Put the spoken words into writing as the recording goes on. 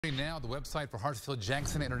Now, the website for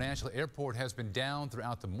Hartsfield-Jackson International Airport has been down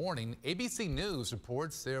throughout the morning. ABC News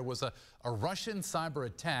reports there was a Russian cyber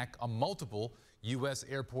attack on multiple U.S.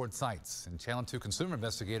 airport sites. And Channel 2 consumer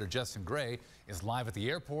investigator Justin Gray is live at the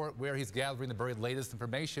airport where he's gathering the very latest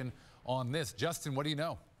information on this. Justin, what do you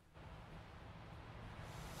know?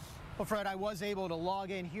 Well, Fred, I was able to log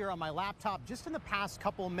in here on my laptop just in the past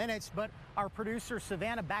couple of minutes, but our producer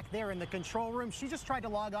Savannah back there in the control room, she just tried to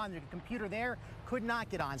log on to the computer there, could not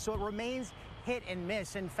get on. So it remains hit and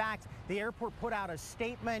miss. In fact, the airport put out a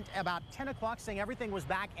statement about 10 o'clock saying everything was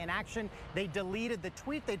back in action. They deleted the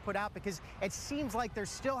tweet they'd put out because it seems like they're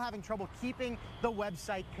still having trouble keeping the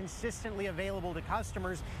website consistently available to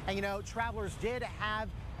customers. And, you know, travelers did have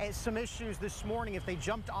some issues this morning if they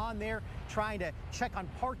jumped on there trying to check on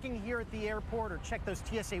parking here at the airport or check those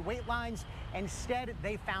TSA wait lines. Instead,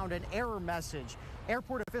 they found an error message.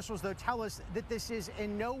 Airport officials, though, tell us that this is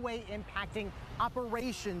in no way impacting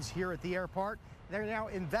operations here at the airport. They're now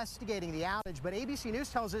investigating the outage, but ABC News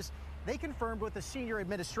tells us they confirmed with a senior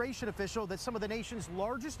administration official that some of the nation's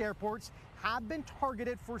largest airports have been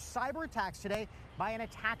targeted for cyber attacks today by an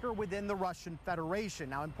attacker within the Russian Federation.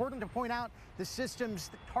 Now, important to point out, the systems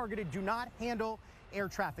targeted do not handle air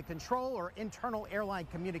traffic control or internal airline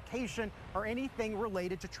communication or anything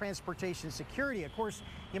related to transportation security. Of course,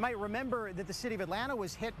 you might remember that the city of Atlanta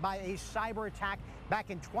was hit by a cyber attack back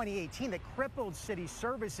in 2018 that crippled city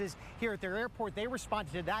services here at their airport. They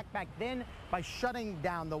responded to that back then by shutting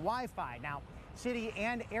down the Wi-Fi. Now, city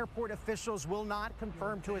and airport officials will not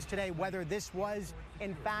confirm to us today whether this was,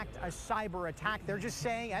 in fact, a cyber attack. They're just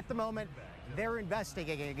saying at the moment they're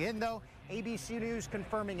investigating. Again, though, ABC News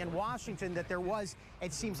confirming in Washington that there was,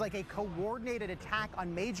 it seems like, a coordinated attack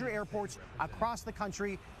on major airports across the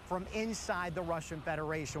country from inside the Russian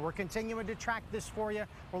Federation. We're continuing to track this for you.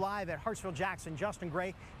 We're live at Hartsfield-Jackson. Justin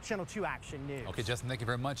Gray, Channel 2 Action News. Okay, Justin, thank you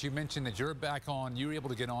very much. You mentioned that you're back on. You were able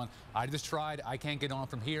to get on. I just tried. I can't get on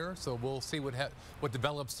from here, so we'll see what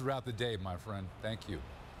develops throughout the day, my friend. Thank you.